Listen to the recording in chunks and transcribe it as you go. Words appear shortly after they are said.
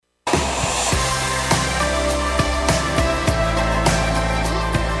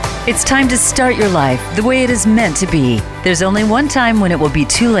It's time to start your life the way it is meant to be. There's only one time when it will be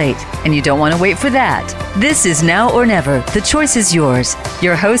too late, and you don't want to wait for that. This is Now or Never. The choice is yours.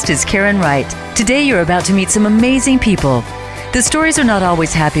 Your host is Karen Wright. Today you're about to meet some amazing people. The stories are not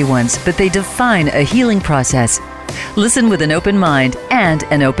always happy ones, but they define a healing process. Listen with an open mind and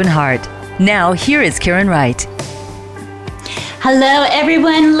an open heart. Now, here is Karen Wright. Hello,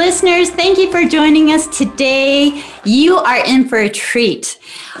 everyone. Listeners, thank you for joining us today. You are in for a treat.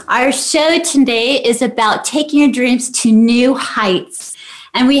 Our show today is about taking your dreams to new heights.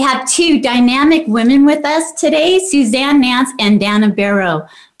 And we have two dynamic women with us today, Suzanne Nance and Dana Barrow.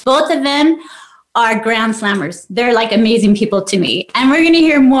 Both of them are Grand Slammers. They're like amazing people to me. And we're going to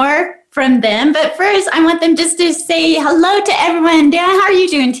hear more from them. But first, I want them just to say hello to everyone. Dana, how are you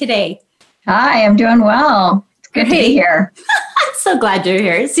doing today? Hi, I'm doing well. It's good to be here. I'm so glad you're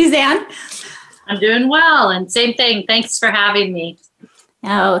here. Suzanne? I'm doing well, and same thing. Thanks for having me.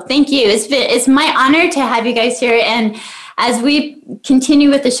 Oh, thank you. It's my honor to have you guys here. And as we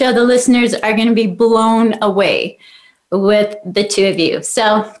continue with the show, the listeners are going to be blown away with the two of you.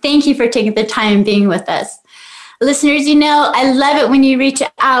 So thank you for taking the time and being with us. Listeners, you know, I love it when you reach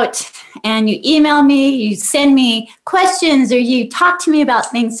out and you email me, you send me questions, or you talk to me about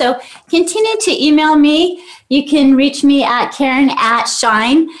things. So continue to email me. You can reach me at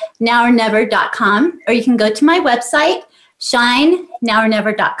Karen@shinenowornever.com, or you can go to my website,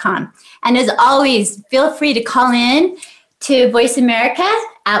 shinenowornever.com. And as always, feel free to call in to Voice America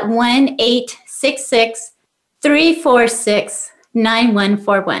at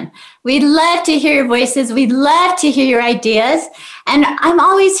 1-866-346-9141. We'd love to hear your voices. We'd love to hear your ideas. And I'm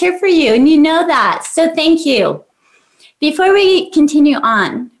always here for you, and you know that. So thank you. Before we continue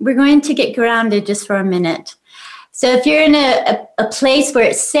on, we're going to get grounded just for a minute. So if you're in a place where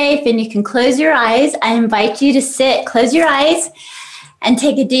it's safe and you can close your eyes, I invite you to sit, close your eyes, and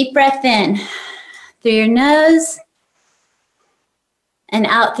take a deep breath in through your nose and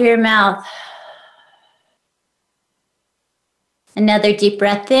out through your mouth. Another deep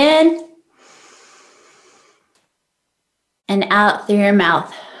breath in and out through your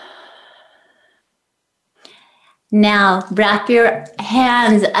mouth. Now, wrap your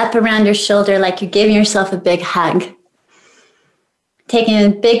hands up around your shoulder like you're giving yourself a big hug. Taking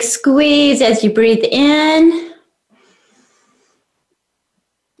a big squeeze as you breathe in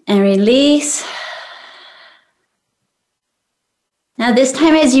and release. Now, this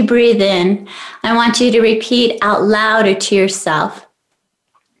time as you breathe in, I want you to repeat out loud or to yourself,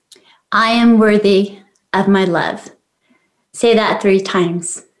 I am worthy of my love. Say that 3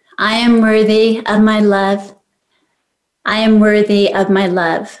 times. I am worthy of my love. I am worthy of my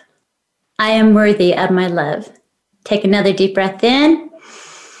love. I am worthy of my love. Take another deep breath in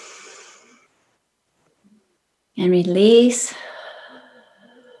and release.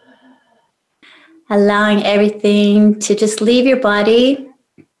 Allowing everything to just leave your body.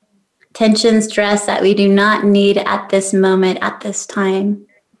 Tension, stress that we do not need at this moment, at this time.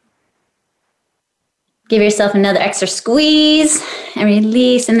 Give yourself another extra squeeze and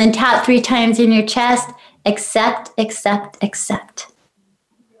release, and then tap 3 times in your chest. Accept, accept, accept.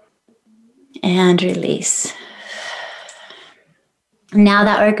 And release. Now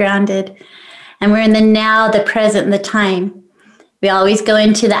that we're grounded and we're in the now, the present, and the time, we always go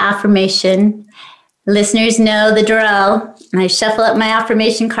into the affirmation. Listeners know the drill. And I shuffle up my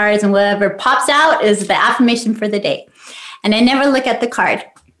affirmation cards, and whatever pops out is the affirmation for the day. And I never look at the card.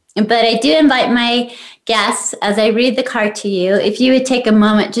 But I do invite my guests, as I read the card to you, if you would take a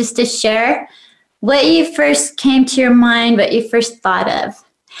moment just to share what you first came to your mind, what you first thought of,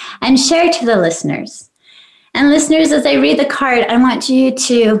 and share to the listeners. And listeners, as I read the card, I want you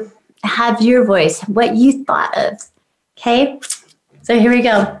to have your voice, what you thought of. Okay? So here we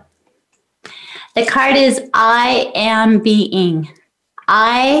go. The card is I am being.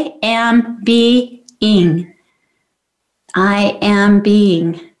 I am being. I am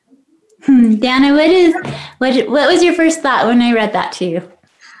being. Dana, what was your first thought when I read that to you?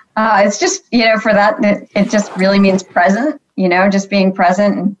 It's just, for that, it just really means present, just being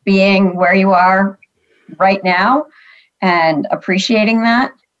present and being where you are right now and appreciating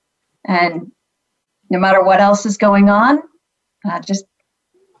that. And no matter what else is going on, just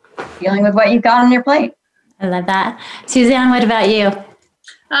dealing with what you've got on your plate. I love that. Suzanne, what about you?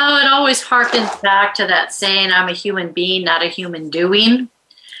 Oh, it always harkens back to that saying, I'm a human being, not a human doing.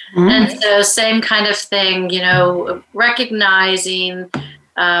 And so same kind of thing, recognizing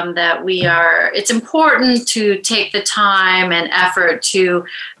that it's important to take the time and effort to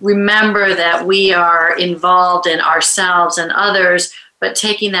remember that we are involved in ourselves and others, but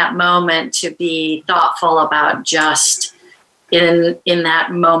taking that moment to be thoughtful about just in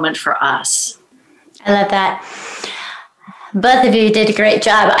that moment for us. I love that. Both of you did a great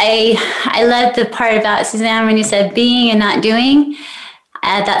job. I love the part about Suzanne when you said being and not doing.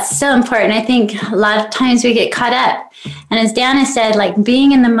 That's so important. I think a lot of times we get caught up. And as Dana said, like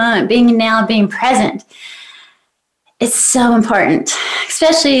being in the moment, being now, being present, it's so important,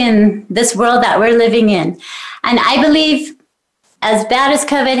 especially in this world that we're living in. And I believe as bad as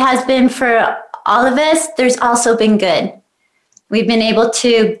COVID has been for all of us, there's also been good. We've been able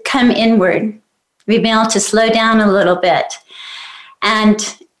to come inward. We've been able to slow down a little bit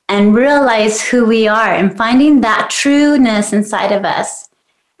and realize who we are and finding that trueness inside of us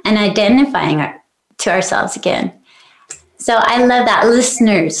and identifying to ourselves again. So I love that.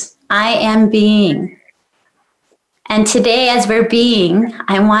 Listeners, I am being. And today, as we're being,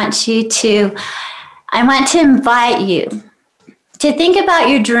 I want to invite you to think about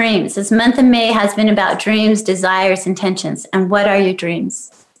your dreams. This month of May has been about dreams, desires, intentions. And what are your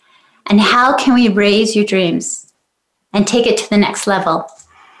dreams? And how can we raise your dreams and take it to the next level?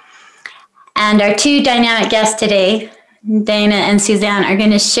 And our two dynamic guests today, Dana and Suzanne, are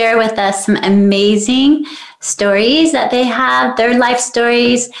going to share with us some amazing stories that they have, their life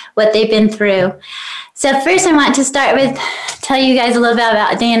stories, what they've been through. So first I want to start with tell you guys a little bit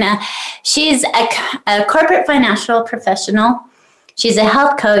about Dana. She's a corporate financial professional. She's a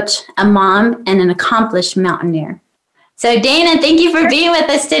health coach, a mom, and an accomplished mountaineer. So Dana, thank you for being with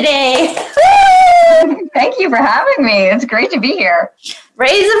us today. Thank you for having me. It's great to be here.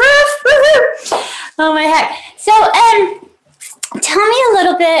 Raise the roof. Oh my heck. So tell me a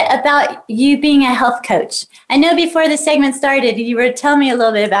little bit about you being a health coach. I know before the segment started, you were telling me a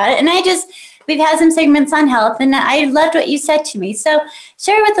little bit about it. And we've had some segments on health, and I loved what you said to me. So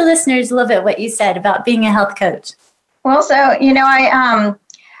share with the listeners a little bit what you said about being a health coach. Well, so,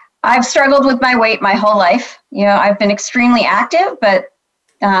 I've struggled with my weight my whole life. I've been extremely active, but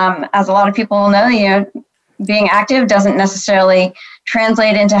as a lot of people know, being active doesn't necessarily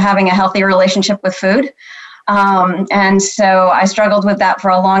translate into having a healthy relationship with food. And so I struggled with that for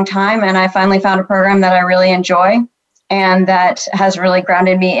a long time, and I finally found a program that I really enjoy and that has really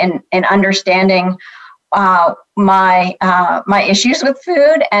grounded me in understanding my issues with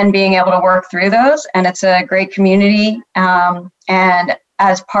food and being able to work through those. And it's a great community. And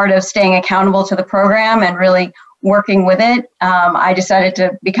as part of staying accountable to the program and really working with it, I decided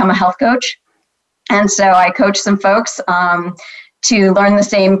to become a health coach. And so I coach some folks to learn the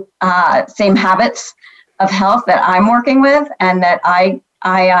same habits of health that I'm working with and that I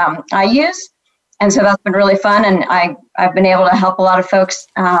use. And so that's been really fun. And I've been able to help a lot of folks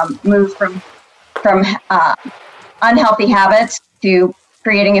move from unhealthy habits to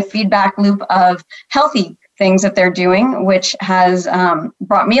creating a feedback loop of healthy things that they're doing, which has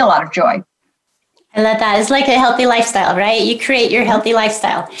brought me a lot of joy. I love that. It's like a healthy lifestyle, right? You create your healthy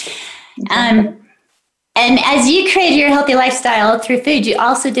lifestyle. And as you created your healthy lifestyle through food, you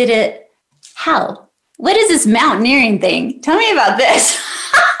also did it how? What is this mountaineering thing? Tell me about this.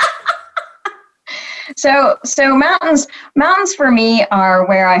 So mountains for me are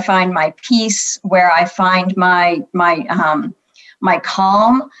where I find my peace, where I find my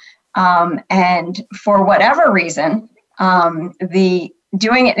calm, and for whatever reason, the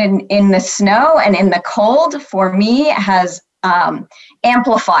doing it in the snow and in the cold for me has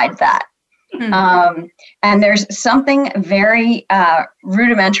amplified that. Mm-hmm. And there's something very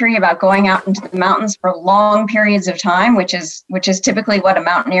rudimentary about going out into the mountains for long periods of time, which is typically what a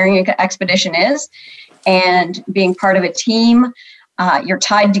mountaineering expedition is, and being part of a team. You're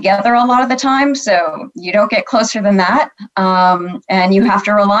tied together a lot of the time, so you don't get closer than that, and you have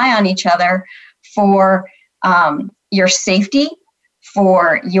to rely on each other for your safety,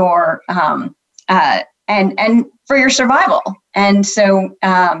 for your and for your survival. And so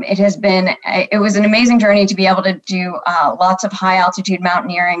it was an amazing journey to be able to do lots of high altitude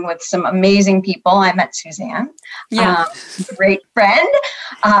mountaineering with some amazing people. I met Suzanne, great friend.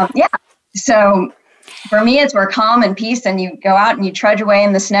 So for me, it's where calm and peace, and you go out and you trudge away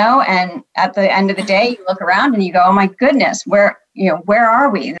in the snow. And at the end of the day, you look around and you go, oh my goodness, where are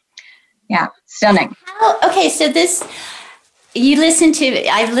we? Yeah. Stunning. Okay. So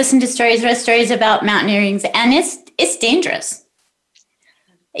I've listened to stories about mountaineering, and it's dangerous.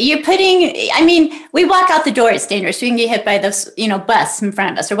 We walk out the door, it's dangerous. We can get hit by this, bus in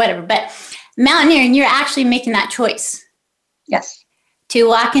front of us or whatever. But mountaineering, you're actually making that choice. Yes. To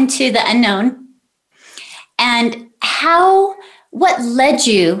walk into the unknown. And what led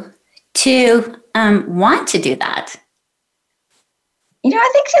you to want to do that? I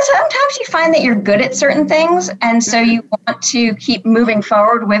think sometimes you find that you're good at certain things, and so you want to keep moving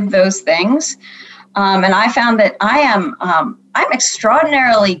forward with those things. And I found that I'm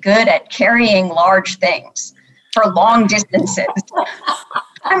extraordinarily good at carrying large things for long distances.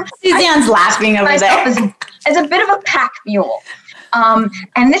 Suzanne's laughing over there. As a bit of a pack mule.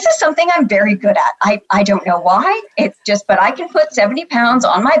 And this is something I'm very good at. I don't know why. It's just, but I can put 70 pounds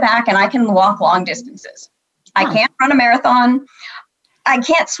on my back and I can walk long distances. I can't run a marathon. I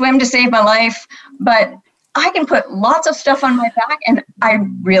can't swim to save my life, but I can put lots of stuff on my back and I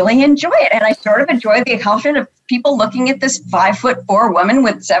really enjoy it. And I sort of enjoy the accomplishment of people looking at this 5'4" woman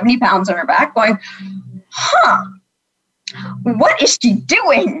with 70 pounds on her back going, what is she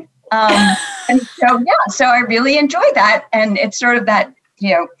doing? And so I really enjoy that. And it's sort of that,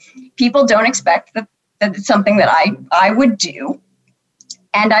 people don't expect that it's something that I would do.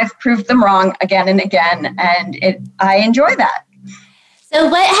 And I've proved them wrong again and again. And I enjoy that. So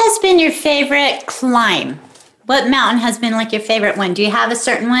what has been your favorite climb? What mountain has been like your favorite one? Do you have a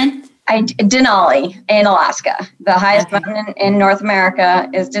certain one? Denali in Alaska. The highest mountain in North America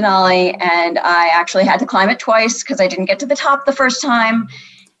is Denali. And I actually had to climb it twice because I didn't get to the top the first time.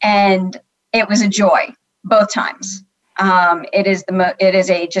 And it was a joy both times. It is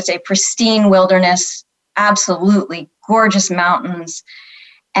just a pristine wilderness, absolutely gorgeous mountains.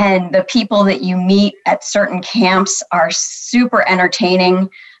 And the people that you meet at certain camps are super entertaining.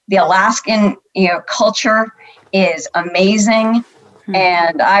 The Alaskan, culture is amazing.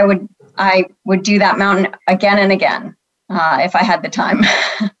 And I would do that mountain again and again if I had the time.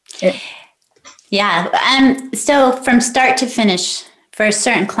 So from start to finish for a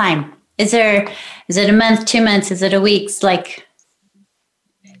certain climb, is it a month, 2 months? Is it a week?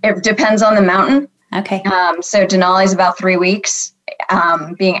 It depends on the mountain. Okay. So Denali is about 3 weeks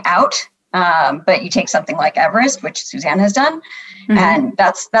being out, but you take something like Everest, which Suzanne has done, and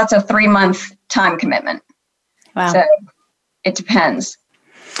that's a 3-month time commitment. Wow. So it depends.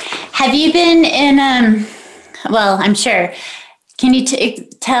 Have you been in? I'm sure. Can you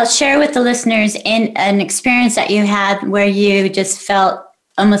share with the listeners in an experience that you had where you just felt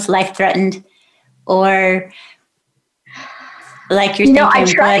almost life-threatened, or like you're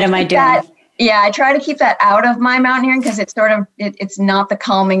thinking, what am I doing? I try to keep that out of my mountaineering because it's sort of it's not the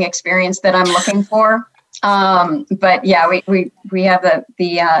calming experience that I'm looking for. But yeah, we have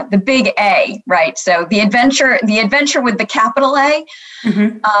the big A, right? So the adventure with the capital A.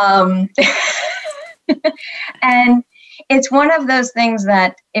 And it's one of those things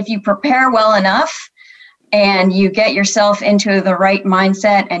that if you prepare well enough and you get yourself into the right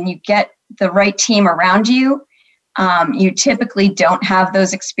mindset and you get the right team around you, you typically don't have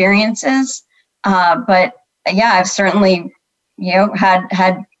those experiences. But yeah, I've certainly,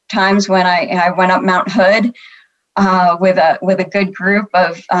 had times when I went up Mount Hood with a good group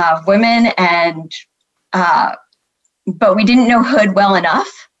of women, and but we didn't know Hood well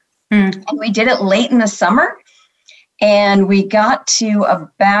enough, and we did it late in the summer, and we got to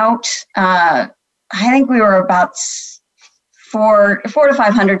about I think we were about 400 to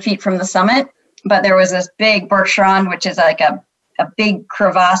 500 feet from the summit, but there was this big Bergschrund, which is like a big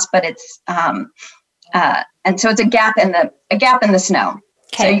crevasse, but it's and so it's a gap in the snow.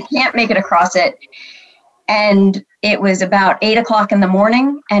 Okay. So you can't make it across it. And it was about 8 o'clock in the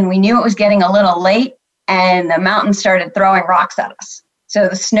morning, and we knew it was getting a little late, and the mountain started throwing rocks at us. So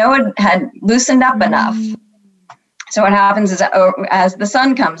the snow had loosened up enough. So what happens is as the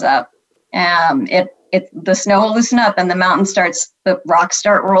sun comes up, the snow will loosen up and the rocks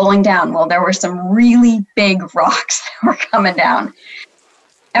start rolling down. Well, there were some really big rocks that were coming down.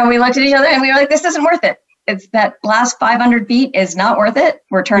 And we looked at each other and we were like, this isn't worth it. It's that last 500 feet is not worth it.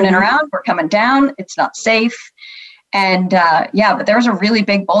 We're turning around, we're coming down. It's not safe. And but there was a really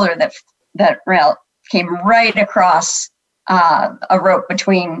big boulder that came right across a rope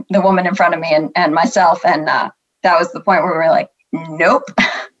between the woman in front of me and myself. And that was the point where we were like, nope.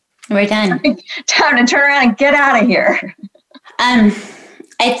 We're done. Time to turn around and get out of here.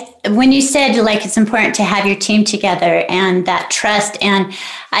 When you said it's important to have your team together and that trust, and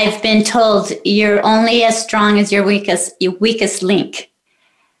I've been told you're only as strong as your weakest link.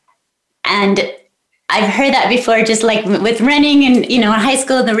 And I've heard that before, just like with running and, in high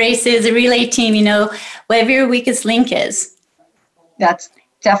school, the races, the relay team, whatever your weakest link is. That's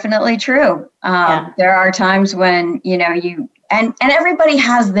definitely true. There are times when, and everybody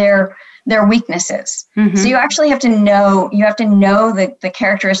has their weaknesses. So you actually have to know the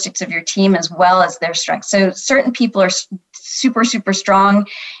characteristics of your team as well as their strengths. So certain people are super, super strong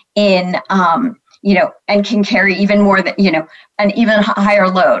in, and can carry even more than, an even higher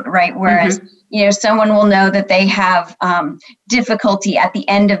load, right? Whereas, someone will know that they have difficulty at the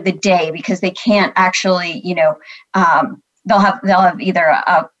end of the day because they can't actually, they'll have either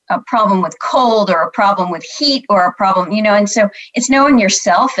a problem with cold or a problem with heat or a problem, and so it's knowing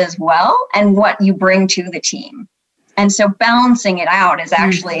yourself as well and what you bring to the team. And so balancing it out is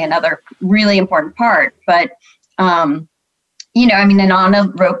actually another really important part. But, and on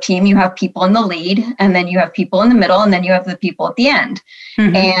a rope team, you have people in the lead, and then you have people in the middle, and then you have the people at the end.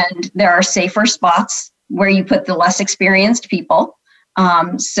 Mm-hmm. And there are safer spots where you put the less experienced people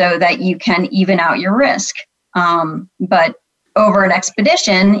so that you can even out your risk. But over an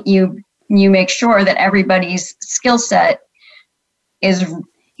expedition, you make sure that everybody's skill set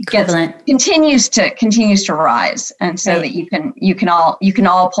continues to rise, and so that you can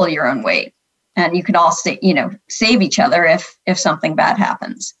all pull your own weight, and you can all save each other if something bad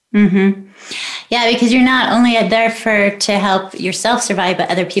happens. Mm-hmm. Yeah, because you're not only there to help yourself survive, but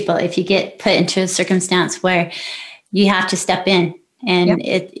other people. If you get put into a circumstance where you have to step in, and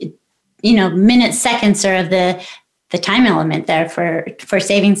it minutes, seconds are of the time element there for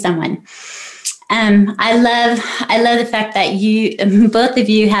saving someone. I love the fact that both of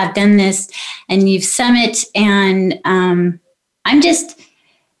you have done this, and you've summit, and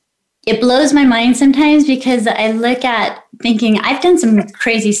it blows my mind sometimes, because I look at thinking I've done some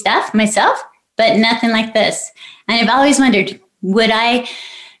crazy stuff myself, but nothing like this. And I've always wondered, would I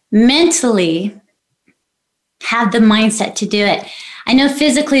mentally have the mindset to do it? I know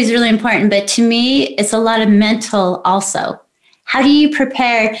physically is really important, but to me, it's a lot of mental also. How do you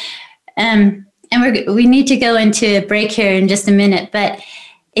prepare? And we need to go into a break here in just a minute, but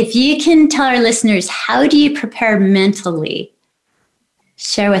if you can tell our listeners, how do you prepare mentally?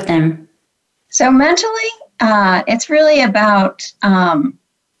 Share with them. So mentally, it's really about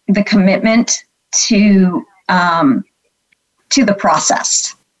the commitment to the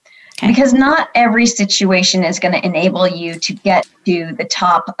process. Okay. Because not every situation is going to enable you to get to the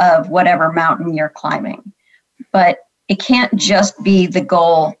top of whatever mountain you're climbing. But it can't just be the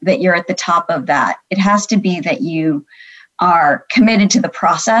goal that you're at the top of that. It has to be that you are committed to the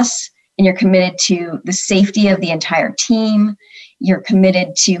process, and you're committed to the safety of the entire team. You're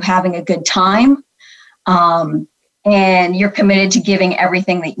committed to having a good time. And you're committed to giving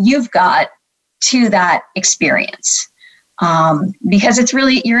everything that you've got to that experience. Because it's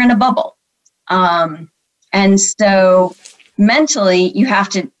really, you're in a bubble. And so mentally, you have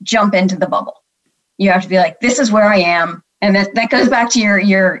to jump into the bubble. You have to be like, this is where I am. And that goes back to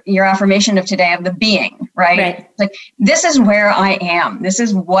your affirmation of today of the being, right? Like, this is where I am. This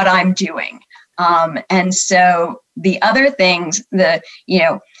is what I'm doing. And so the other things,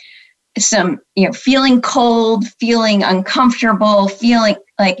 feeling cold, feeling uncomfortable, feeling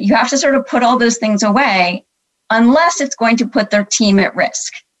like you have to sort of put all those things away, unless it's going to put their team at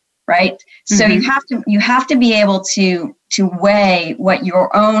risk, right? Mm-hmm. So you have to be able to weigh what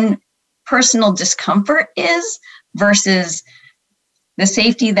your own personal discomfort is versus the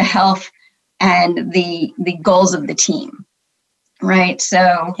safety, the health, and the goals of the team, right?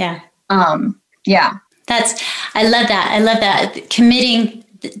 So I love that. I love that, committing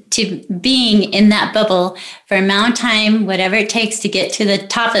to being in that bubble for a amount of time, whatever it takes to get to the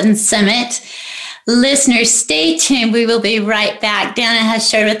top of the summit. Listeners, stay tuned. We will be right back. Dana has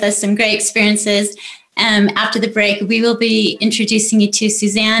shared with us some great experiences. After the break, we will be introducing you to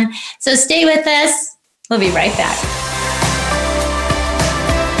Suzanne. So stay with us. We'll be right back.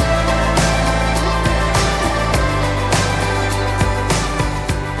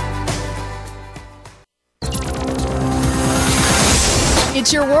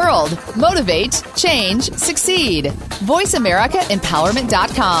 It's your world. Motivate, change, succeed.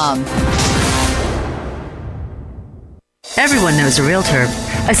 VoiceAmericaEmpowerment.com. Everyone knows a realtor.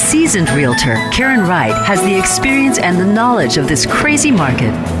 A seasoned realtor, Karen Wright, has the experience and the knowledge of this crazy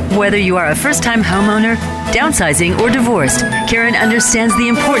market. Whether you are a first-time homeowner, downsizing, or divorced, Karen understands the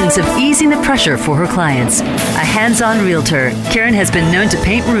importance of easing the pressure for her clients. A hands-on realtor, Karen has been known to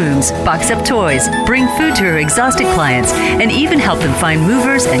paint rooms, box up toys, bring food to her exhausted clients, and even help them find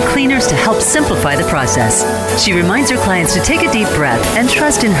movers and cleaners to help simplify the process. She reminds her clients to take a deep breath and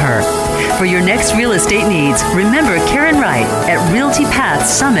trust in her. For your next real estate needs, remember Karen Wright at Realty Path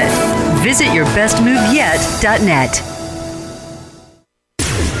Summit. Visit yourbestmoveyet.net.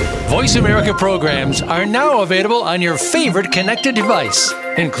 Voice America programs are now available on your favorite connected device,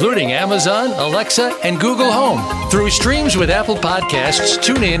 including Amazon, Alexa, and Google Home. Through streams with Apple Podcasts,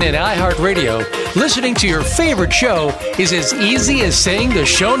 TuneIn, and iHeartRadio, listening to your favorite show is as easy as saying the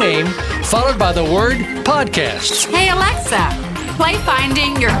show name followed by the word podcast. Hey, Alexa, play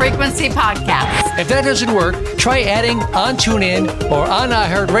Finding Your Frequency podcast. If that doesn't work, try adding on TuneIn or on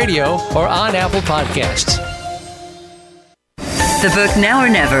iHeartRadio or on Apple Podcasts. The book Now or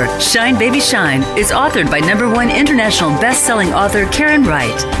Never, Shine Baby Shine, is authored by #1 international best-selling author Karen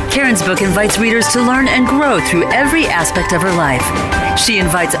Wright. Karen's book invites readers to learn and grow through every aspect of her life. She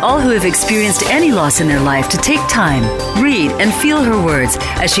invites all who have experienced any loss in their life to take time, read, and feel her words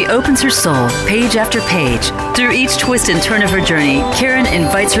as she opens her soul page after page. Through each twist and turn of her journey, Karen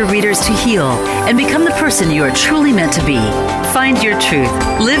invites her readers to heal and become the person you are truly meant to be. Find your truth,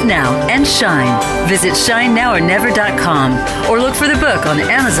 live now, and shine. Visit shinenowornever.com or look for the book on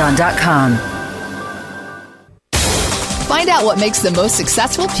Amazon.com. Find out what makes the most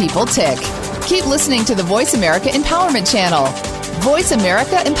successful people tick. Keep listening to the Voice America Empowerment Channel.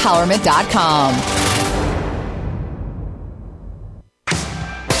 VoiceAmericaEmpowerment.com.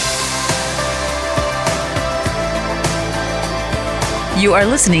 You are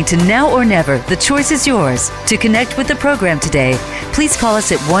listening to Now or Never. The choice is yours. To connect with the program today, please call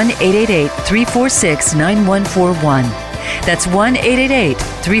us at 1-888-346-9141. That's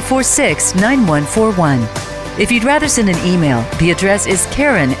 1-888-346-9141. If you'd rather send an email, the address is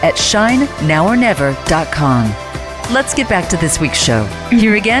Karen@shinenowornever.com. Let's get back to this week's show.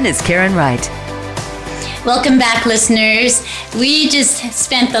 Here again is Karen Wright. Welcome back, listeners. We just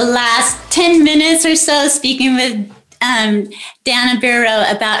spent the last 10 minutes or so speaking with Dana Barrow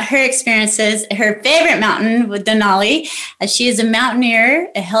about her experiences, her favorite mountain with Denali. She is a mountaineer,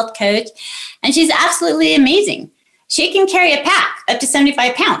 a health coach, and she's absolutely amazing. She can carry a pack up to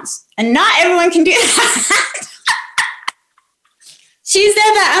 75 pounds, and not everyone can do that. She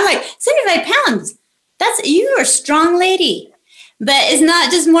said that. I'm like, 75 pounds. You are a strong lady. But it's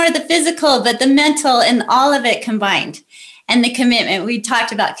not just more the physical, but the mental and all of it combined. And the commitment. We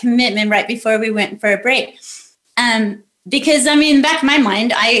talked about commitment right before we went for a break. Because, back in my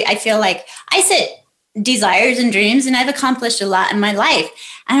mind, I feel like I set desires and dreams, and I've accomplished a lot in my life.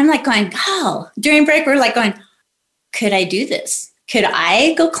 And I'm like going, oh, during break, we're like going, could I do this? Could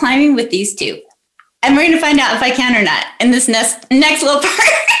I go climbing with these two? And we're going to find out if I can or not in this next little part.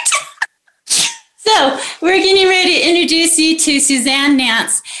 So we're getting ready to introduce you to Suzanne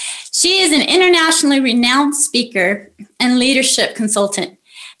Nance. She is an internationally renowned speaker and leadership consultant.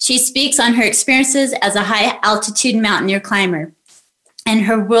 She speaks on her experiences as a high-altitude mountaineer climber and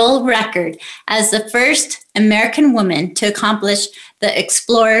her world record as the first American woman to accomplish the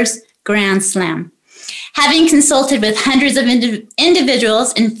Explorers Grand Slam. Having consulted with hundreds of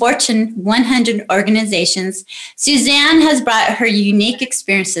individuals in Fortune 100 organizations, Suzanne has brought her unique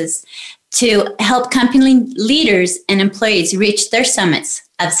experiences to help company leaders and employees reach their summits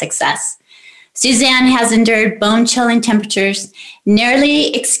of success. Suzanne has endured bone-chilling temperatures,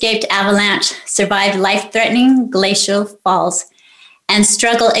 narrowly escaped avalanche, survived life-threatening glacial falls, and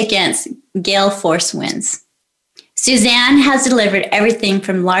struggled against gale force winds. Suzanne has delivered everything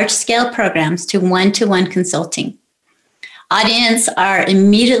from large-scale programs to one-to-one consulting. Audiences are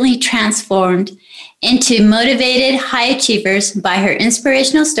immediately transformed into motivated high achievers by her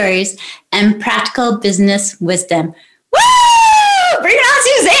inspirational stories and practical business wisdom. Woo! Bring it on,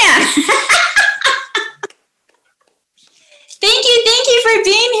 Suzanne! Thank you for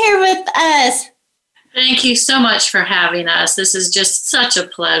being here with us. Thank you so much for having us. This is just such a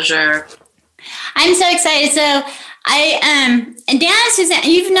pleasure. I'm so excited. So and Dan and Suzanne,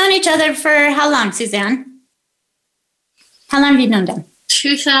 you've known each other for how long, Suzanne? How long have you known them?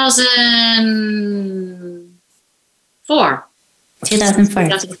 2004.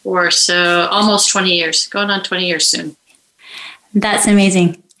 2004. So almost 20 years. Going on 20 years soon. That's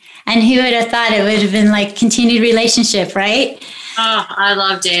amazing. And who would have thought it would have been like continued relationship, right? Oh, I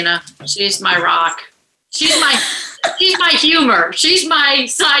love Dana. She's my rock. She's my humor. She's my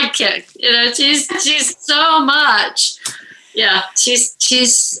sidekick. She's so much. Yeah,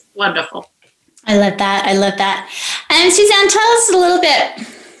 she's wonderful. I love that. And Suzanne, tell us a little bit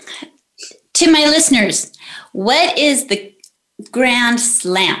to my listeners. What is the Grand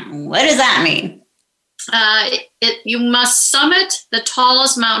Slam? What does that mean? You must summit the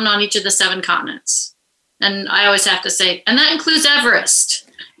tallest mountain on each of the 7 continents. And I always have to say, and that includes Everest.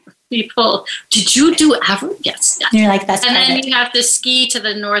 People, did you do Everest? Yes. You're like, that's and private. then you have to ski to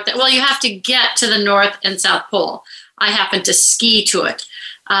the north. Well, you have to get to the North and South Pole. I happen to ski to it.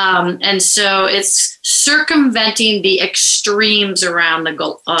 And so it's circumventing the extremes around the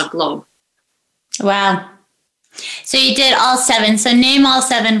globe. Wow. So you did all 7. So name all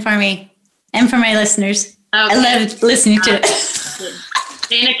 7 for me and for my listeners. Okay. I love listening to it.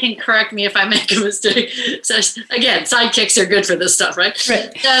 Dana can correct me if I make a mistake. So again, sidekicks are good for this stuff, right?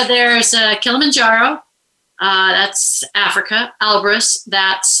 Right. So there's Kilimanjaro. That's Africa. Elbrus.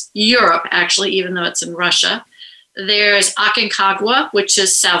 That's Europe, actually, even though it's in Russia. There's Aconcagua, which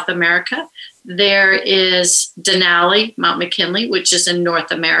is South America. There is Denali, Mount McKinley, which is in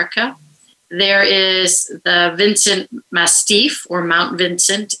North America. There is the Vincent Massif, or Mount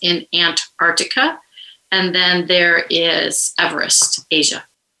Vincent, in Antarctica. And then there is Everest, Asia.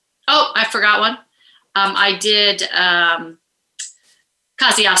 Oh, I forgot one. I did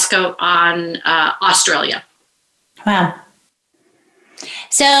Kosciuszko on Australia. Wow.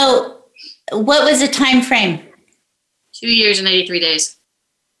 So what was the time frame? 2 years and 83 days.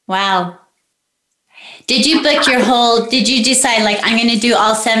 Wow. Did you book did you decide, like, I'm going to do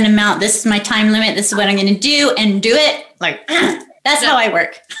all 7 amount, this is my time limit, this is what I'm going to do, and do it? Like, that's how I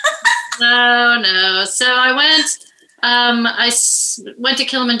work. No. So I went to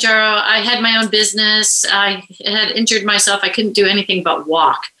Kilimanjaro. I had my own business. I had injured myself. I couldn't do anything but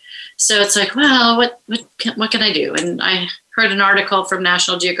walk. So it's like, well, what can I do? And I heard an article from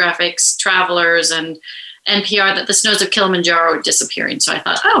National Geographic's Travelers and NPR that the snows of Kilimanjaro are disappearing. So I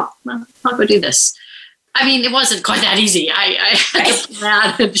thought, oh, well, I'll go do this. I mean, it wasn't quite that easy. I had to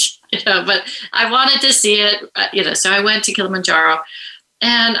plan, but I wanted to see it, so I went to Kilimanjaro,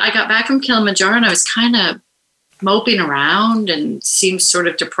 and I got back from Kilimanjaro, and I was kind of moping around and seemed sort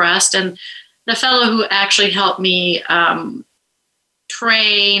of depressed. And the fellow who actually helped me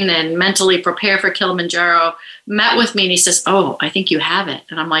train and mentally prepare for Kilimanjaro met with me, and he says, oh, I think you have it.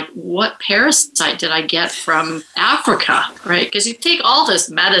 And I'm like, what parasite did I get from Africa, right? Because you take all this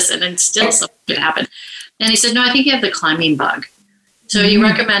medicine and still something could happen. And he said, no, I think you have the climbing bug. So he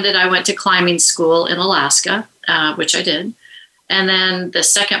recommended I went to climbing school in Alaska, which I did. And then the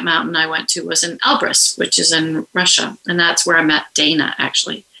second mountain I went to was in Elbrus, which is in Russia. And that's where I met Dana,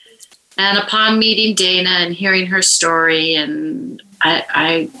 actually. And upon meeting Dana and hearing her story, and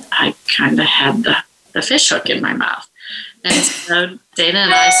I kind of had the fish hook in my mouth. And so Dana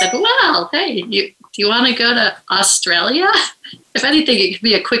and I said, well, hey, do you want to go to Australia? If anything, it could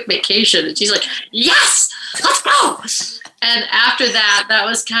be a quick vacation. And she's like, yes, let's go. And after that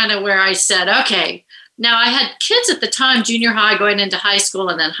was kind of where I said, okay. Now, I had kids at the time, junior high, going into high school,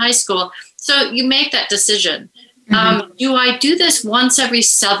 and then high school. So you make that decision. Do I do this once every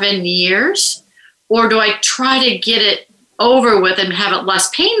 7 years, or do I try to get it over with and have it less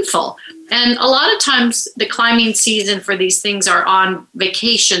painful? And a lot of times the climbing season for these things are on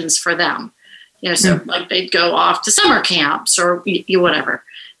vacations for them. So like they'd go off to summer camps or whatever.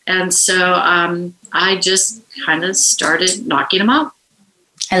 And so I just kind of started knocking them out.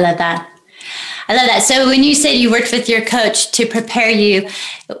 I love that. So when you said you worked with your coach to prepare you,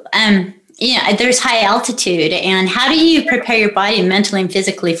 there's high altitude. And how do you prepare your body mentally and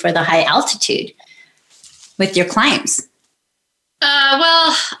physically for the high altitude with your climbs?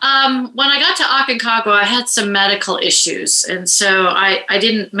 When I got to Aconcagua, I had some medical issues. And so I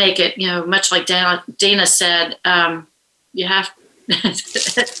didn't make it, much like Dana said, you have, and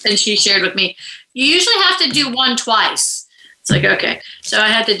she shared with me, you usually have to do one twice. It's like, okay. So I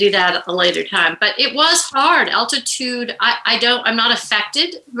had to do that at a later time, but it was hard. Altitude, I'm not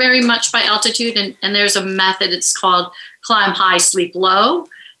affected very much by altitude. And there's a method, it's called climb high, sleep low.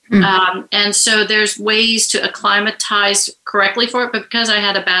 And so there's ways to acclimatize correctly for it, but because I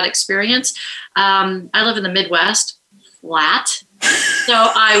had a bad experience, I live in the Midwest, flat. So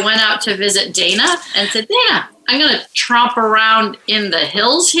I went out to visit Dana and said, Dana, I'm going to tromp around in the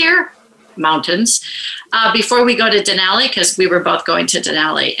hills here, mountains, before we go to Denali, because we were both going to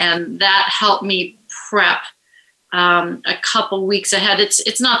Denali. And that helped me prep a couple weeks ahead.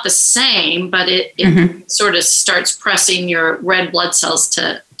 It's not the same, but it sort of starts pressing your red blood cells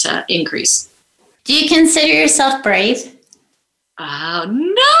to increase. Do you consider yourself brave?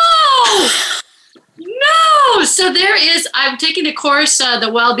 No. So I'm taking a course,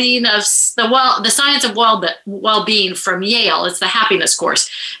 the science of well-being from Yale. It's the happiness course.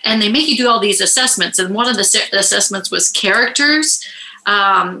 And they make you do all these assessments. And one of the assessments was characters.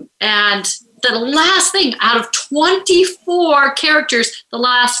 And the last thing out of 24 characters, the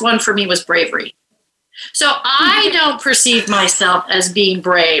last one for me was bravery. So I don't perceive myself as being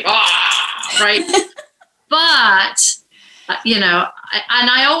brave, right? But, and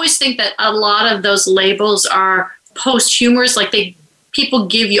I always think that a lot of those labels are posthumous, like people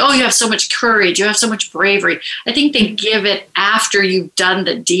give you, you have so much courage, you have so much bravery. I think they give it after you've done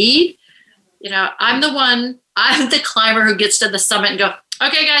the deed. I'm the climber who gets to the summit and go,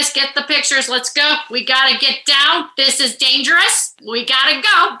 okay, guys, get the pictures. Let's go. We got to get down. This is dangerous. We got to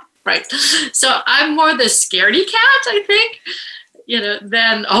go. Right. So I'm more the scaredy cat, I think,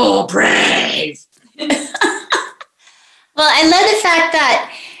 than, brave. Well, I love the fact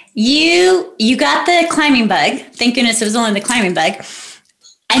that you got the climbing bug. Thank goodness it was only the climbing bug.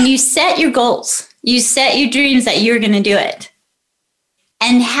 And you set your goals. You set your dreams that you were going to do it.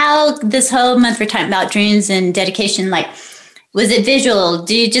 And how this whole month we're talking about dreams and dedication, like Was it visual?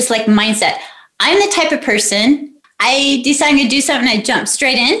 Do you just like mindset? I'm the type of person, I decide I'm going to do something, I jump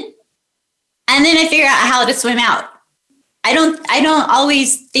straight in, and then I figure out how to swim out. I don't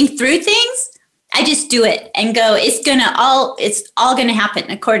always think through things. I just do it and go, it's all going to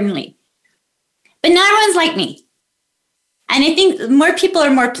happen accordingly. But not everyone's like me. And I think more people are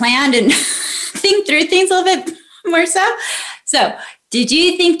more planned and think through things a little bit more so. So did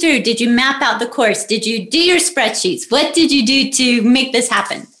you think through? Did you map out the course? Did you do your spreadsheets? What did you do to make this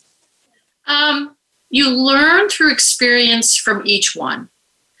happen? You learn through experience from each one.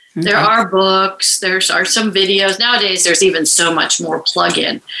 Okay. There are books, there are some videos. Nowadays, there's even so much more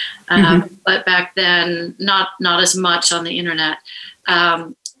plug-in. But back then, not as much on the internet.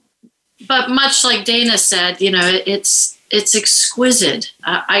 But much like Dana said, it's exquisite.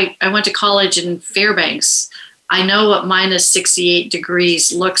 I went to college in Fairbanks. I know what minus 68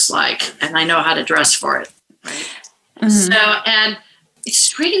 degrees looks like, and I know how to dress for it. Right? So, and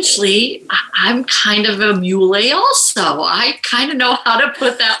strangely, I'm kind of a mule also. I kind of know how to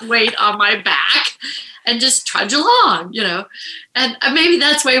put that weight on my back and just trudge along, And maybe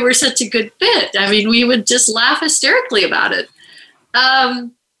that's why we're such a good fit. I mean, we would just laugh hysterically about it.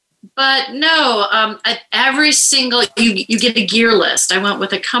 But no, at every single, you get a gear list. I went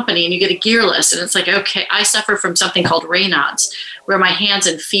with a company and you get a gear list. And it's like, okay, I suffer from something called Raynaud's, where my hands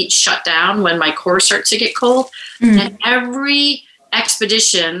and feet shut down when my core starts to get cold. And every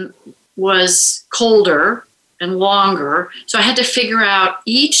expedition was colder and longer. So I had to figure out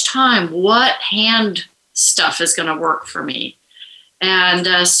each time what hand stuff is going to work for me.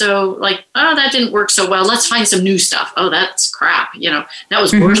 And so like, oh, that didn't work so well. Let's find some new stuff. Oh, that's crap. That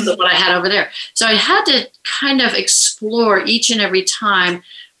was worse than what I had over there. So I had to kind of explore each and every time,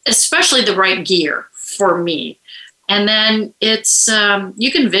 especially the right gear for me. And then it's,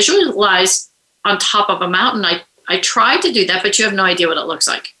 you can visualize on top of a mountain. I tried to do that, but you have no idea what it looks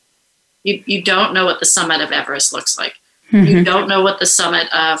like. You don't know what the summit of Everest looks like. You don't know what the summit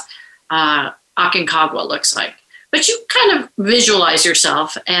of Aconcagua looks like. But you kind of visualize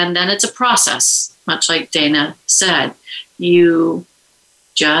yourself, and then it's a process, much like Dana said. You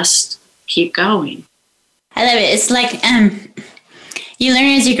just keep going. I love it. It's like you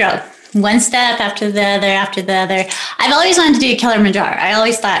learn as you grow. One step after the other. I've always wanted to do Kilimanjaro. I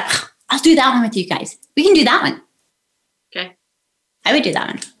always thought, I'll do that one with you guys. We can do that one. Okay. I would do that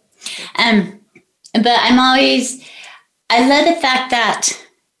one. But I love the fact that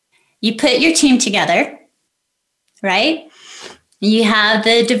you put your team together, right? You have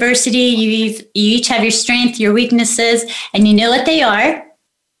the diversity, you each have your strength, your weaknesses, and you know what they are.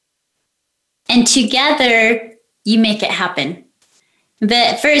 And together, you make it happen.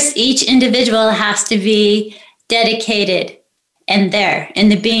 But first, each individual has to be dedicated and there in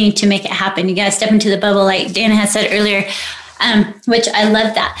the being to make it happen. You got to step into the bubble, like Dana had said earlier, which I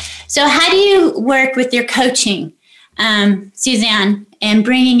love that. So how do you work with your coaching, Suzanne, and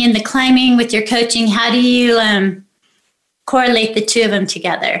bringing in the climbing with your coaching? How do you correlate the two of them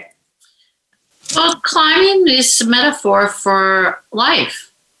together? Well, climbing is a metaphor for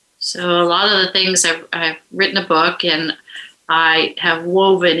life. So a lot of the things I've written a book, and I have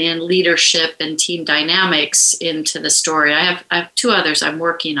woven in leadership and team dynamics into the story. I have two others I'm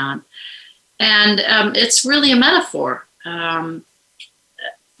working on. And it's really a metaphor. You're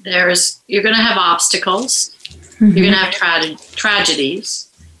going to have obstacles. You're going to have tragedies.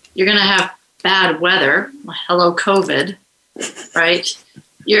 You're going to have bad weather. Hello, COVID, right?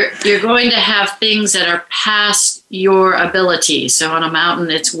 You're going to have things that are past your ability. So on a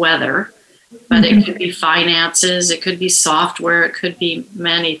mountain, it's weather. But it could be finances, it could be software, it could be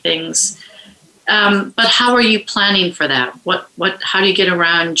many things. But how are you planning for that? How do you get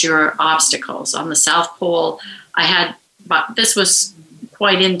around your obstacles? On the South Pole, this was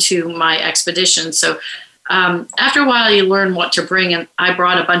quite into my expedition. So after a while, you learn what to bring. And I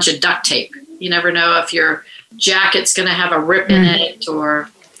brought a bunch of duct tape. You never know if your jacket's going to have a rip in it, or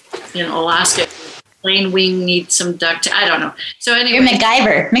Alaska. Plane wing needs some duct tape. I don't know. So anyway, you're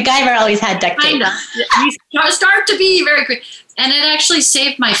MacGyver. MacGyver always had duct tape. You start to be very quick, and it actually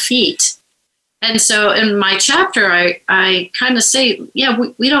saved my feet. And so in my chapter, I kind of say,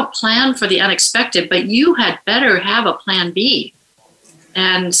 we don't plan for the unexpected, but you had better have a plan B.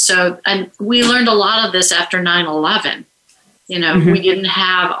 And we learned a lot of this after 9/11. We didn't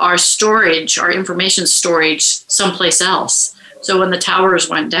have our information storage someplace else. So when the towers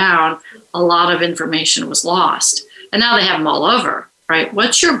went down, a lot of information was lost. And now they have them all over, right?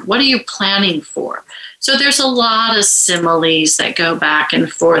 What are you planning for? So there's a lot of similes that go back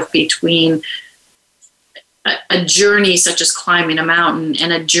and forth between a journey such as climbing a mountain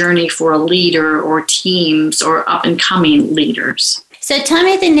and a journey for a leader or teams or up and coming leaders. So tell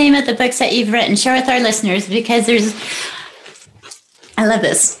me the name of the books that you've written. Share with our listeners, because I love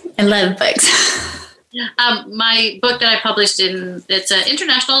this. I love books. My book that I published it's an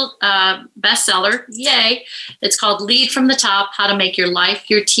international bestseller. Yay. It's called Lead from the Top, How to Make Your Life,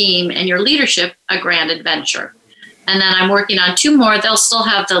 Your Team, and Your Leadership a Grand Adventure. And then I'm working on 2 more. They'll still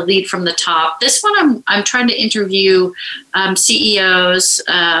have the Lead from the Top. This one, I'm trying to interview CEOs,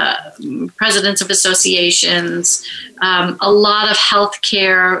 presidents of associations, a lot of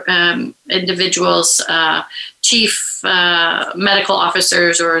healthcare individuals, chief medical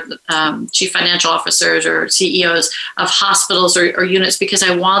officers or chief financial officers or CEOs of hospitals or units, because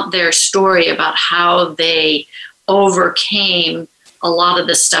I want their story about how they overcame a lot of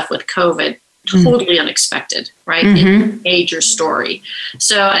this stuff with COVID. Totally unexpected, right? Mm-hmm. It's a major story.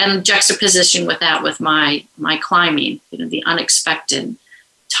 So, and juxtaposition with that with my climbing, the unexpected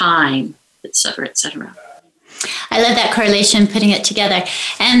time, et cetera, et cetera. I love that correlation, putting it together.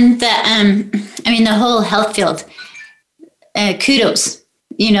 And the whole health field, kudos,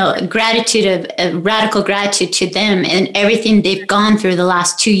 gratitude, radical gratitude to them and everything they've gone through the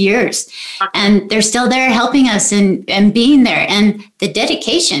last 2 years. And they're still there helping us and being there. And the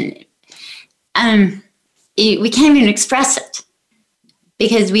dedication, we can't even express it,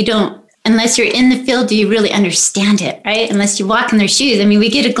 because we don't, unless you're in the field, do you really understand it, right? Unless you walk in their shoes. We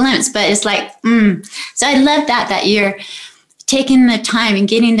get a glimpse, but it's like, So I love that you're taking the time and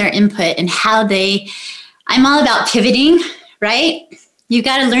getting their input and how I'm all about pivoting, right? You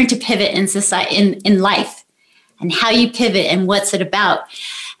got to learn to pivot in society, in life, and how you pivot and what's it about.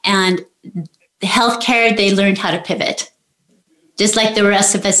 And the healthcare, they learned how to pivot, just like the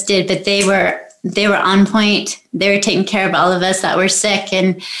rest of us did, but they were on point. They were taking care of all of us that were sick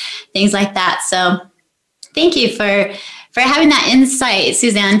and things like that. So thank you for having that insight,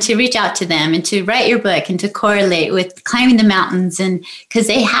 Suzanne, to reach out to them and to write your book and to correlate with climbing the mountains. And because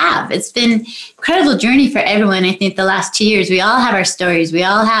it's been an incredible journey for everyone. I think the last 2 years, we all have our stories. We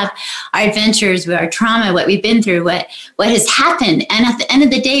all have our adventures, our trauma, what we've been through, what has happened. And at the end of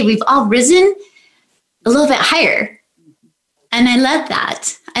the day, we've all risen a little bit higher. And I love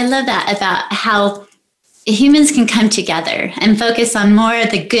that. I love that about how humans can come together and focus on more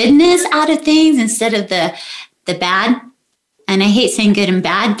of the goodness out of things instead of the bad. And I hate saying good and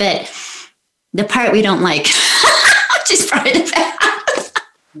bad, but the part we don't like, which is probably the bad.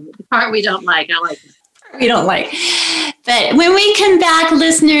 The part we don't like, I like it. We don't like. But when we come back,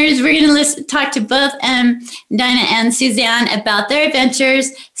 listeners, we're going to talk to both Dinah and Suzanne about their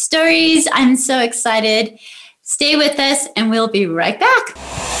adventures, stories. I'm so excited. Stay with us, and we'll be right back.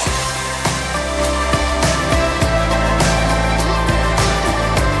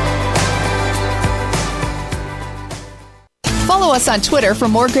 Follow us on Twitter for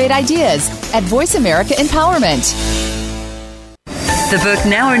more great ideas at Voice America Empowerment. The book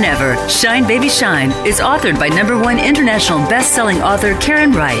Now or Never, Shine Baby Shine, is authored by #1 international best-selling author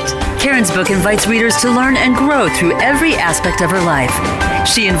Karen Wright. Karen's book invites readers to learn and grow through every aspect of her life.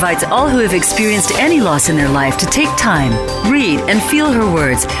 She invites all who have experienced any loss in their life to take time, read, and feel her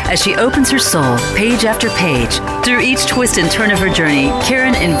words as she opens her soul page after page. Through each twist and turn of her journey,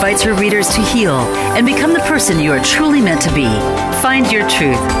 Karen invites her readers to heal and become the person you are truly meant to be. Find your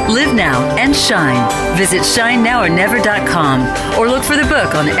truth, live now, and shine. Visit ShineNowOrNever.com or look for the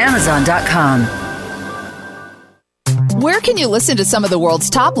book on Amazon.com. Where can you listen to some of the world's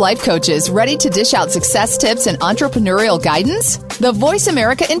top life coaches ready to dish out success tips and entrepreneurial guidance? The Voice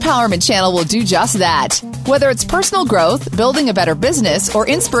America Empowerment Channel will do just that. Whether it's personal growth, building a better business, or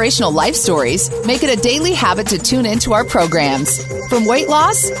inspirational life stories, make it a daily habit to tune into our programs. From weight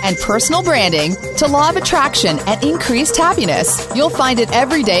loss and personal branding to law of attraction and increased happiness, you'll find it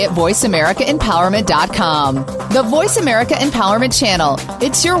every day at VoiceAmericaEmpowerment.com. The Voice America Empowerment Channel.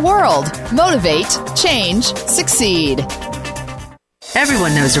 It's your world. Motivate, change, succeed.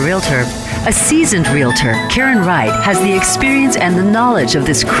 Everyone knows a realtor. A seasoned realtor, Karen Wright, has the experience and the knowledge of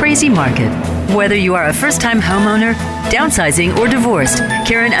this crazy market. Whether you are a first-time homeowner, downsizing, or divorced,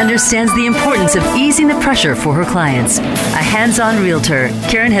 Karen understands the importance of easing the pressure for her clients. A hands-on realtor,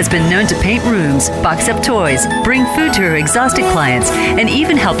 Karen has been known to paint rooms, box up toys, bring food to her exhausted clients, and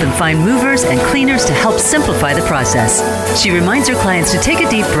even help them find movers and cleaners to help simplify the process. She reminds her clients to take a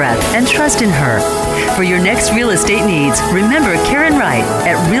deep breath and trust in her. For your next real estate needs, remember Karen Wright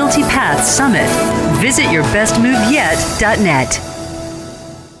at Realty Path Summit. Visit yourbestmoveyet.net.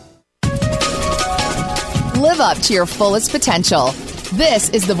 Live up to your fullest potential. This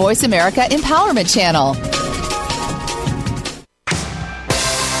is the Voice America Empowerment Channel.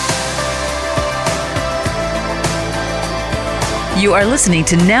 You are listening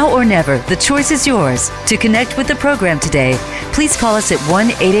to Now or Never. The choice is yours. To connect with the program today, please call us at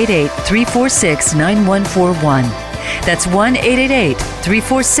 1-888-346-9141. That's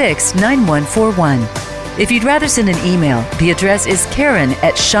 1-888-346-9141. If you'd rather send an email, the address is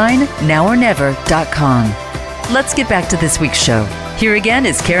Karen@shinenowornever.com. Let's get back to this week's show. Here again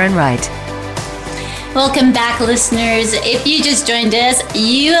is Karen Wright. Welcome back, listeners. If you just joined us,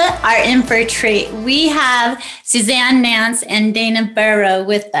 you are in for a treat. We have Suzanne Nance and Dana Burrow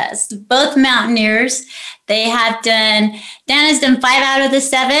with us, both mountaineers. Dana's done 5 out of the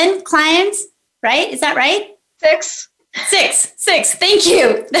 7 climbs, right? Is that right? 6. Thank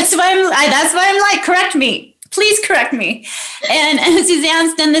you. That's why I'm like, correct me. Please correct me. And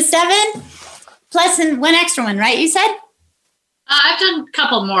Suzanne's done the 7 plus one extra one, right? You said? I've done a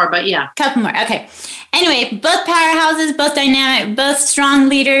couple more, but yeah. Couple more. Okay. Anyway, both powerhouses, both dynamic, both strong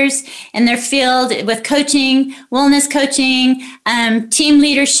leaders in their field with coaching, wellness coaching, team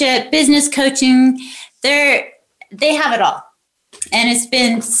leadership, business coaching. They have it all. And it's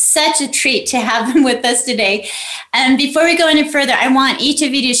been such a treat to have them with us today. And before we go any further, I want each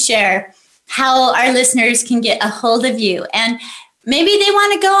of you to share how our listeners can get a hold of you. And maybe they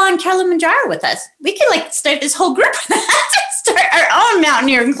want to go on Kilimanjaro with us. We could start this whole group, start our own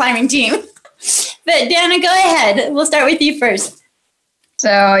mountaineering climbing team. But Dana, go ahead. We'll start with you first.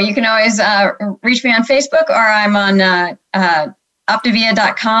 So you can always reach me on Facebook, or I'm on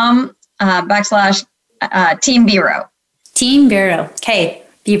optavia.com /Team Biro. Team Biro. Okay,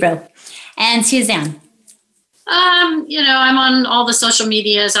 Biro. And Suzanne. I'm on all the social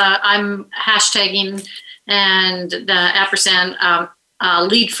medias. I'm hashtagging and the ampersand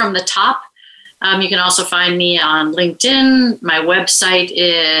lead from the top. You can also find me on LinkedIn. My website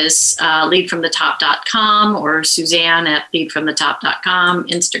is leadfromthetop.com, or Suzanne at leadfromthetop.com.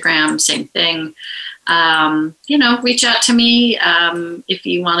 Instagram, same thing. Reach out to me if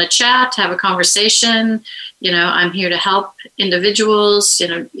you want to chat, have a conversation. I'm here to help individuals,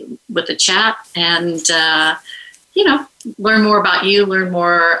 with the chat and, learn more about you, learn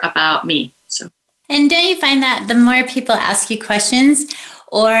more about me. So. And don't you find that the more people ask you questions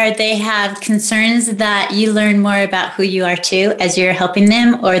or they have concerns, that you learn more about who you are too, as you're helping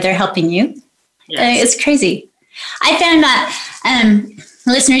them or they're helping you? Yes. It's crazy. I found that,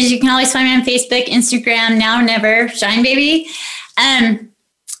 listeners, you can always find me on Facebook, Instagram, Now or Never, Shine Baby.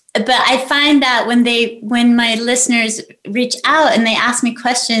 But I find that when my listeners reach out and they ask me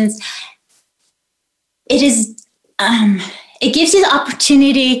questions, it gives you the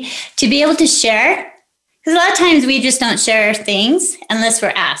opportunity to be able to share. Because a lot of times we just don't share things unless we're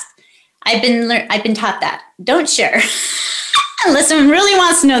asked. I've been taught that. Don't share unless someone really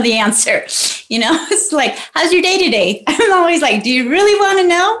wants to know the answer. It's like, how's your day today? I'm always like, do you really want to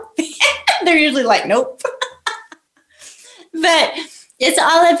know? They're usually like, nope. But it's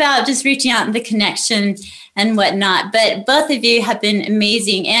all about just reaching out and the connection and whatnot. But both of you have been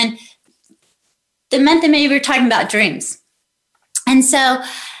amazing. And the month of May, we were talking about dreams. And so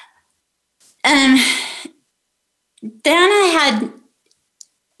Dana had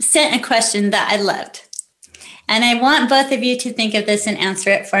sent a question that I loved. And I want both of you to think of this and answer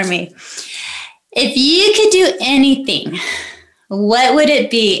it for me. If you could do anything, what would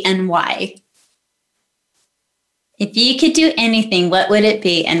it be and why? If you could do anything, what would it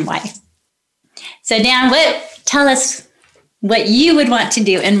be and why? So Dan, tell us what you would want to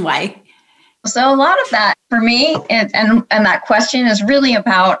do and why. So a lot of that for me, and that question is really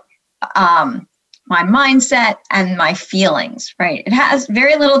about my mindset and my feelings, right? It has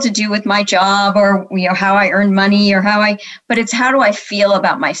very little to do with my job or how I earn money or but it's how do I feel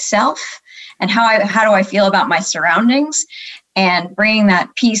about myself and how do I feel about my surroundings, and bringing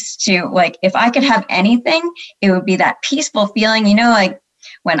that peace to, if I could have anything, it would be that peaceful feeling,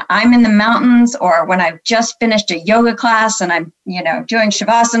 when I'm in the mountains or when I've just finished a yoga class and I'm, doing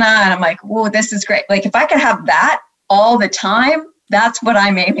Shavasana and I'm like, whoa, this is great. If I could have that all the time, that's what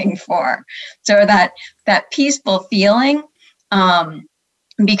I'm aiming for. So that peaceful feeling,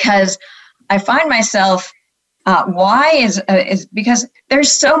 because I find myself, why is because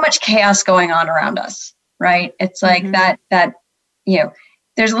there's so much chaos going on around us, right? It's like that,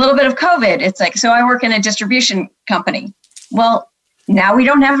 there's a little bit of COVID. It's like, so I work in a distribution company. Well, now we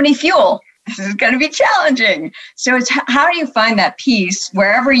don't have any fuel. This is going to be challenging. So it's how do you find that peace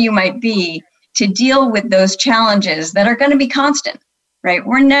wherever you might be to deal with those challenges that are going to be constant, right?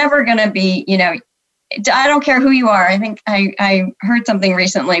 We're never going to be, I don't care who you are. I think I heard something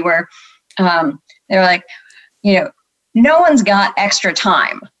recently where they're like, no one's got extra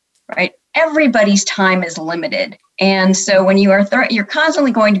time, right? Everybody's time is limited. And so when you are, you're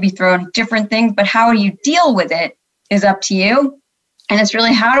constantly going to be thrown different things, but how you deal with it is up to you. And it's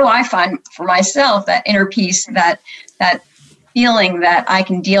really, how do I find for myself that inner peace, that feeling that I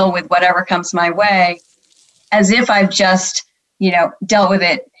can deal with whatever comes my way as if I've just, dealt with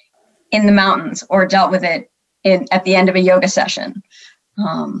it in the mountains or dealt with it at the end of a yoga session.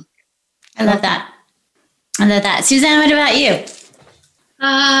 I love that. Suzanne, what about you?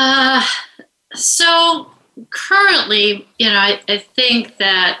 So currently, I think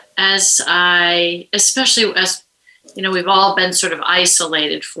that especially as we've all been sort of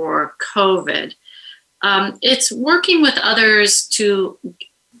isolated for COVID, it's working with others to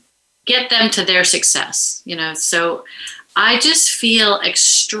get them to their success, so I just feel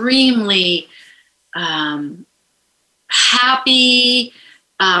extremely happy,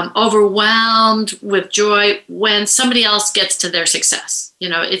 overwhelmed with joy when somebody else gets to their success.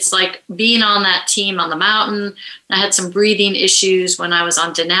 It's like being on that team on the mountain. I had some breathing issues when I was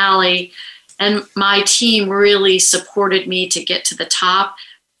on Denali, and my team really supported me to get to the top.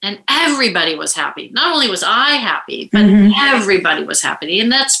 And everybody was happy. Not only was I happy, but everybody was happy.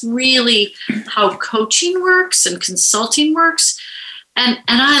 And that's really how coaching works and consulting works. And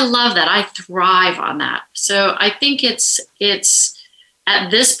I love that. I thrive on that. So I think it's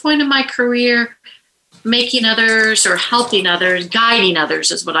at this point in my career, making others or helping others, guiding others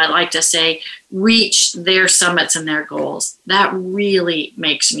is what I like to say, reach their summits and their goals. That really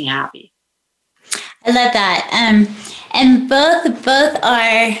makes me happy. I love that. And both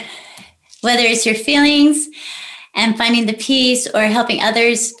are, whether it's your feelings and finding the peace or helping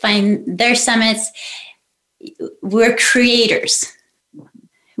others find their summits, we're creators.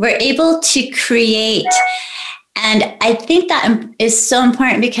 We're able to create. And I think that is so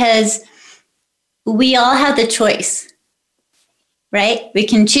important because we all have the choice, right? We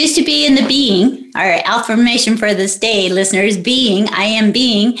can choose to be in the being. Our affirmation for this day, listeners, being, I am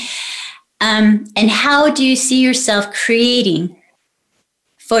being. And how do you see yourself creating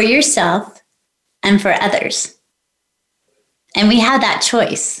for yourself and for others? And we have that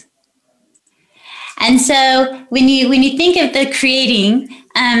choice. And so when you think of the creating,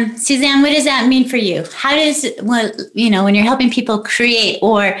 Suzanne, what does that mean for you? How does, when you're helping people create,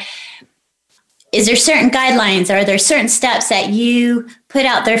 or is there certain guidelines? Are there certain steps that you put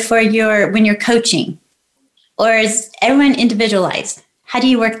out there for when you're coaching? Or is everyone individualized? How do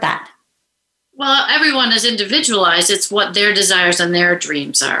you work that? Well, everyone is individualized. It's what their desires and their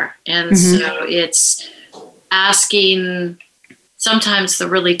dreams are. And so it's asking sometimes the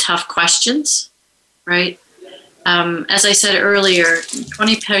really tough questions, right? As I said earlier,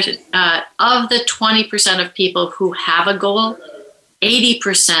 20% of the 20% of people who have a goal,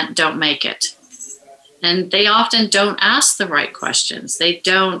 80% don't make it. And they often don't ask the right questions. They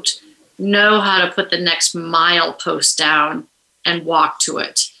don't know how to put the next milepost down and walk to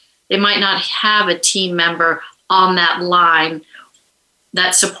it. They might not have a team member on that line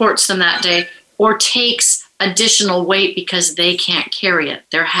that supports them that day or takes additional weight because they can't carry it.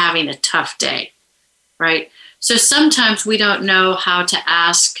 They're having a tough day, right? So sometimes we don't know how to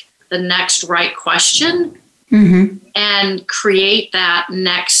ask the next right question and create that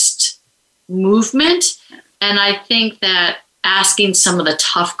next movement. And I think that asking some of the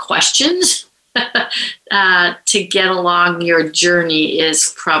tough questions to get along your journey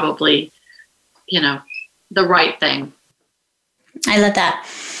is probably, the right thing. I love that.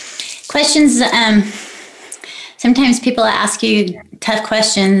 Questions. Sometimes people ask you tough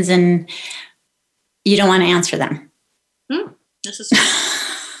questions and you don't want to answer them. This is true.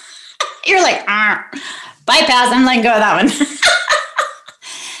 You're like, bypass, I'm letting go of that one.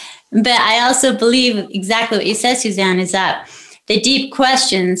 But I also believe exactly what you said, Suzanne, is that the deep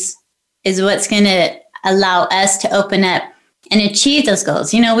questions is what's going to allow us to open up and achieve those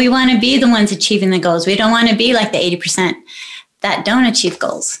goals. We want to be the ones achieving the goals. We don't want to be like the 80% that don't achieve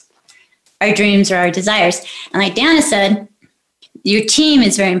goals, our dreams or our desires. And like Dana said, your team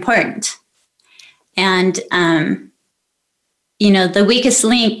is very important. And, the weakest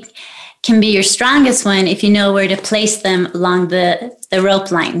link can be your strongest one if you know where to place them along the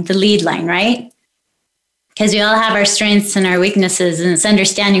rope line, the lead line, right? Because we all have our strengths and our weaknesses, and it's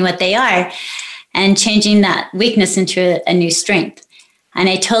understanding what they are and changing that weakness into a new strength. And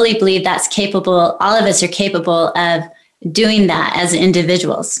I totally believe that's capable. All of us are capable of doing that as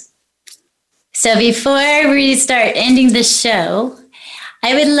individuals. So before we start ending the show,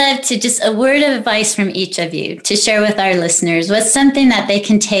 I would love to just a word of advice from each of you to share with our listeners. What's something that they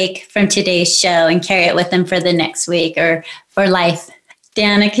can take from today's show and carry it with them for the next week or for life?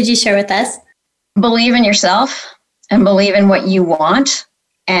 Dana, could you share with us? Believe in yourself and believe in what you want,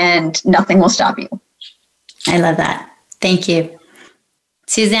 and nothing will stop you. I love that. Thank you.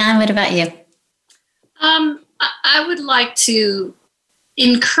 Suzanne, what about you? I would like to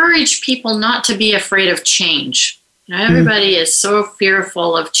encourage people not to be afraid of change. Everybody is so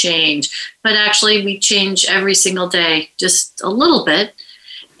fearful of change, but actually we change every single day, just a little bit,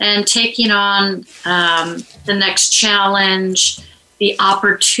 and taking on the next challenge, the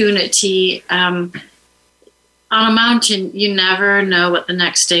opportunity. On a mountain, you never know what the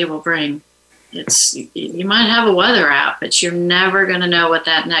next day will bring. You might have a weather app, but you're never going to know what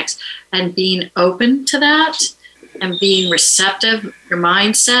that next. And being open to that and being receptive, your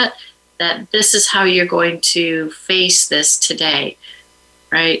mindset, that this is how you're going to face this today,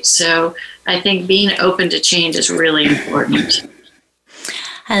 right? So I think being open to change is really important.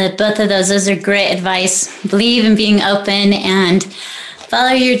 Both of those are great advice. Believe in being open and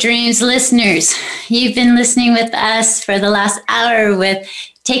follow your dreams. Listeners, you've been listening with us for the last hour with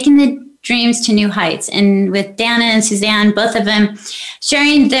Taking the Dreams to New Heights, and with Dana and Suzanne, both of them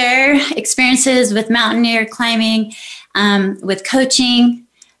sharing their experiences with mountaineer climbing, with coaching,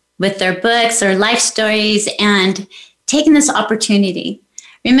 with their books or life stories, and taking this opportunity.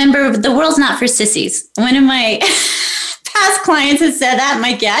 Remember, the world's not for sissies. One of my past clients has said that,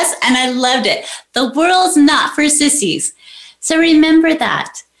 my guest, and I loved it. The world's not for sissies. So remember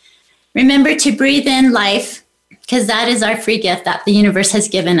that. Remember to breathe in life, because that is our free gift that the universe has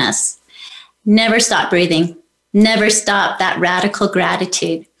given us. Never stop breathing. Never stop that radical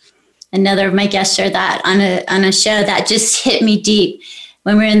gratitude. Another of my guests shared that on a show that just hit me deep.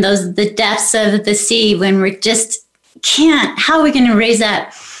 When we're in the depths of the sea, when we just can't, how are we going to raise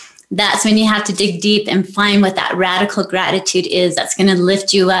up? That's when you have to dig deep and find what that radical gratitude is that's going to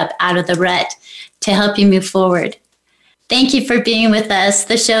lift you up out of the rut to help you move forward. Thank you for being with us.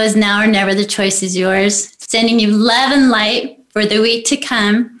 The show is Now or Never. The choice is yours. Sending you love and light for the week to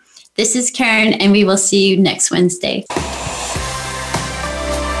come. This is Karen, and we will see you next Wednesday.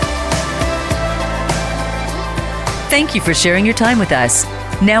 Thank you for sharing your time with us.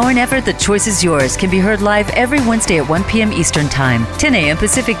 Now or Never, The Choice is Yours can be heard live every Wednesday at 1 p.m. Eastern Time, 10 a.m.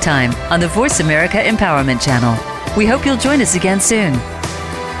 Pacific Time on the Voice America Empowerment Channel. We hope you'll join us again soon.